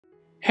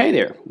Hey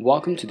there,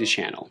 welcome to the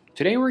channel.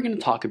 Today we're going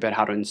to talk about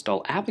how to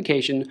install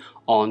application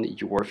on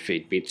your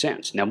Fitbit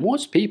Sense. Now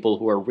most people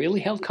who are really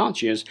health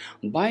conscious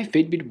buy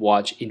Fitbit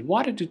watch in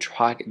order to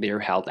track their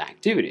health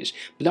activities.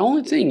 But the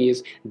only thing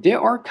is there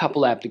are a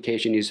couple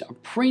applications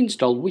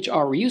pre-installed which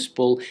are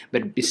useful,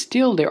 but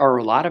still there are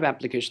a lot of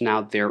applications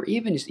out there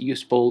even is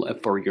useful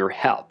for your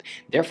health.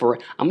 Therefore,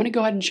 I'm going to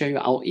go ahead and show you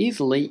how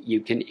easily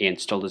you can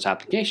install this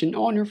application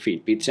on your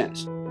Fitbit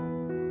Sense.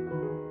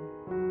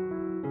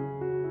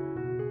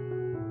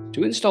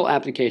 To install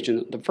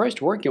application, the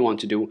first work you want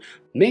to do,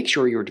 make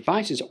sure your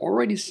device is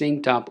already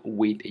synced up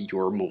with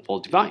your mobile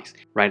device.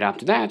 Right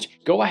after that,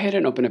 go ahead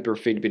and open up your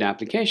Fitbit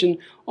application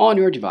on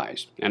your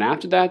device. And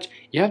after that,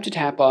 you have to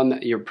tap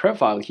on your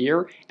profile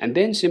here and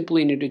then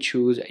simply need to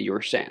choose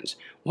your sense.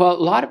 Well, a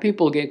lot of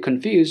people get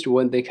confused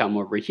when they come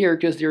over here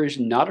because there is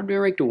not a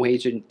direct way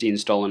to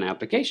install an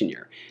application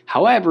here.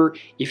 However,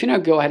 if you now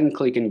go ahead and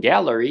click in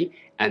Gallery,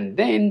 and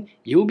then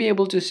you'll be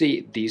able to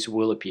see these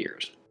will appear.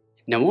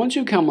 Now once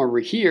you come over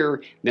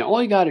here, then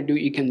all you gotta do,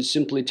 you can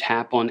simply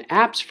tap on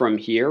apps from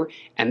here,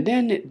 and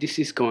then this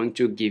is going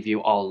to give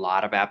you a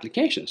lot of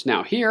applications.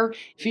 Now here,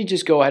 if you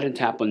just go ahead and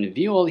tap on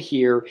view all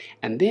here,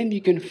 and then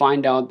you can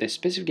find out the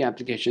specific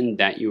application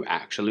that you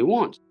actually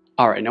want.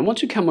 Alright, now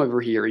once you come over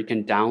here, you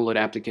can download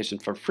application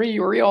for free,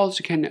 or you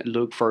also can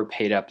look for a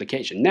paid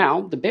application.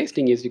 Now, the best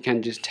thing is you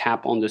can just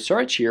tap on the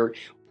search here.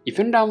 If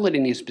you download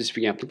any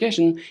specific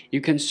application,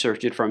 you can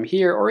search it from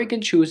here, or you can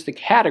choose the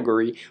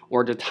category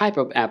or the type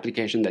of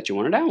application that you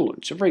want to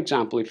download. So for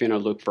example, if you want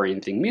to look for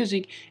anything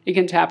music, you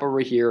can tap over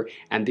here,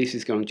 and this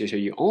is going to show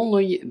you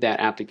only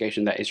that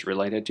application that is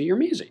related to your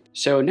music.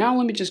 So now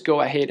let me just go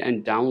ahead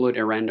and download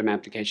a random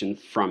application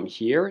from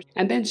here,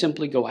 and then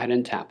simply go ahead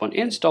and tap on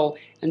install,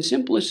 and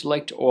simply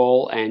select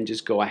all, and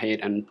just go ahead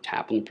and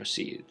tap on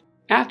proceed.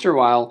 After a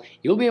while,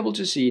 you'll be able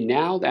to see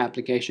now the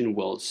application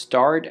will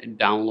start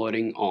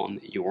downloading on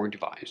your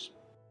device.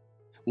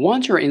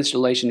 Once your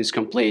installation is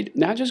complete,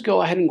 now just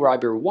go ahead and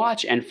grab your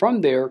watch, and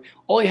from there,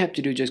 all you have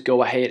to do is just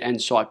go ahead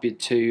and swipe it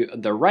to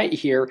the right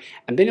here,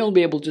 and then you'll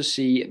be able to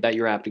see that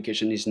your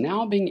application is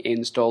now being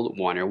installed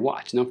on your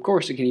watch. Now of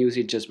course you can use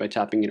it just by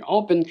tapping it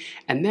open,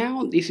 and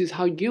now this is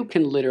how you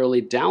can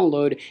literally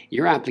download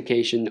your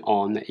application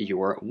on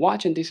your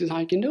watch, and this is how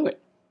you can do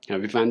it. Now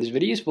if you found this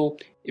video useful,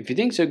 if you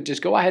think so,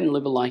 just go ahead and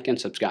leave a like and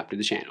subscribe to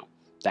the channel.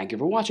 Thank you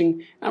for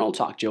watching, and I'll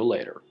talk to you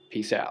later.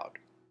 Peace out.